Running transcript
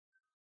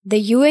The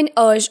UN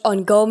urged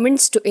on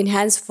governments to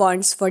enhance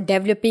funds for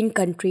developing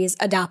countries'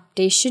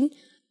 adaptation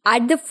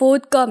at the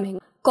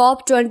forthcoming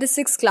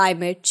COP26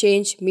 climate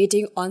change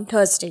meeting on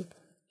Thursday.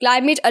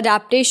 Climate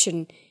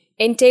adaptation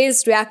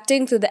entails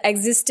reacting to the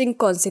existing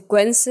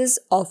consequences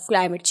of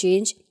climate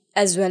change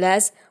as well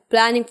as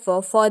planning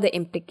for further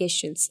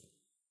implications.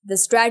 The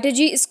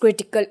strategy is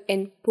critical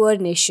in poor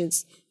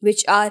nations,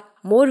 which are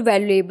more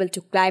vulnerable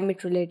to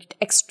climate related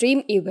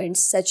extreme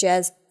events such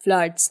as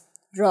floods,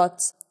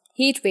 droughts,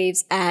 heat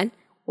waves, and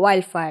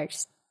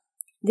wildfires.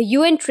 The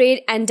UN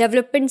Trade and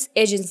Development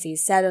Agency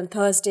said on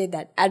Thursday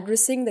that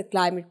addressing the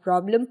climate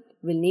problem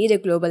will need a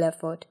global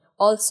effort,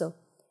 also,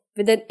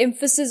 with an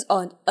emphasis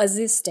on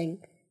assisting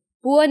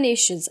poor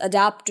nations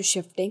adapt to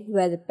shifting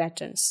weather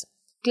patterns.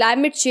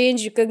 Climate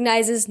change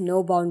recognizes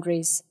no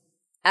boundaries.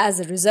 As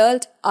a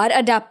result, our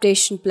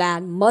adaptation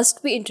plan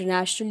must be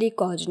internationally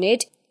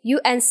coordinated,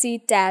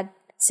 UNCTAD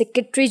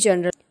Secretary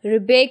General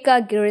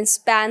Rebecca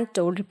Greenspan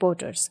told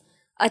reporters.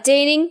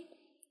 Attaining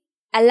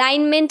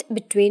alignment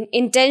between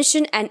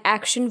intention and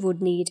action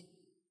would need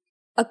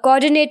a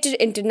coordinated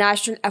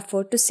international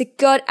effort to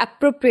secure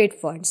appropriate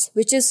funds,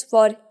 which is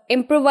for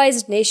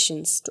improvised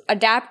nations to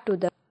adapt to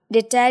the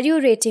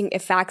deteriorating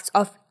effects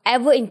of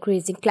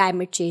ever-increasing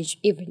climate change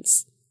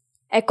events.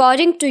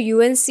 According to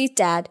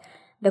UNCTAD,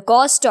 the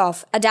cost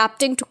of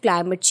adapting to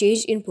climate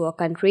change in poor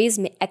countries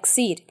may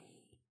exceed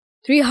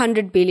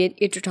 300 billion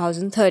in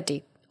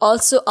 2030,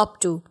 also up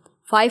to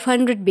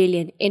 500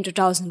 billion in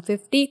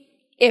 2050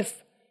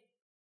 if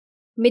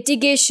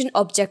mitigation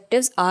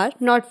objectives are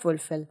not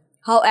fulfilled.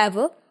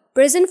 However,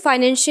 present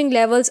financing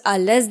levels are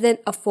less than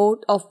a fourth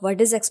of what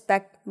is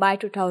expected by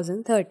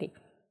 2030.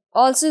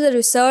 Also, the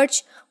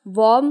research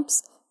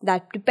warns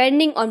that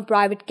depending on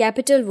private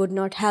capital would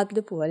not help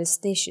the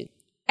poorest nation.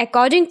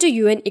 According to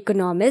UN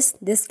economists,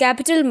 this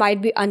capital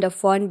might be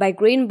underfunded by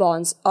green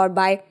bonds or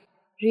by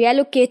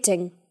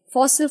reallocating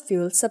fossil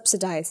fuel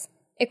subsidies.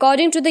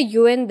 According to the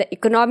UN, the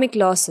economic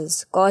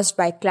losses caused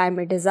by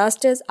climate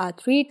disasters are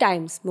 3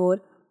 times more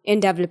in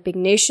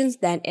developing nations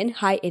than in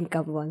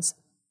high-income ones.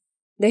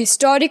 The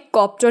historic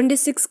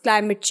COP26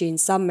 Climate Change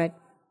Summit,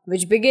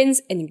 which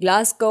begins in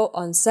Glasgow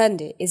on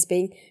Sunday, is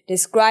being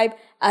described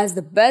as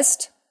the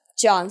best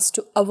chance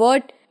to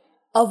avert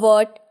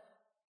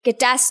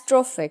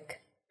catastrophic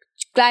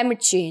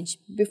climate change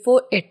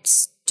before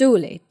it's too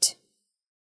late.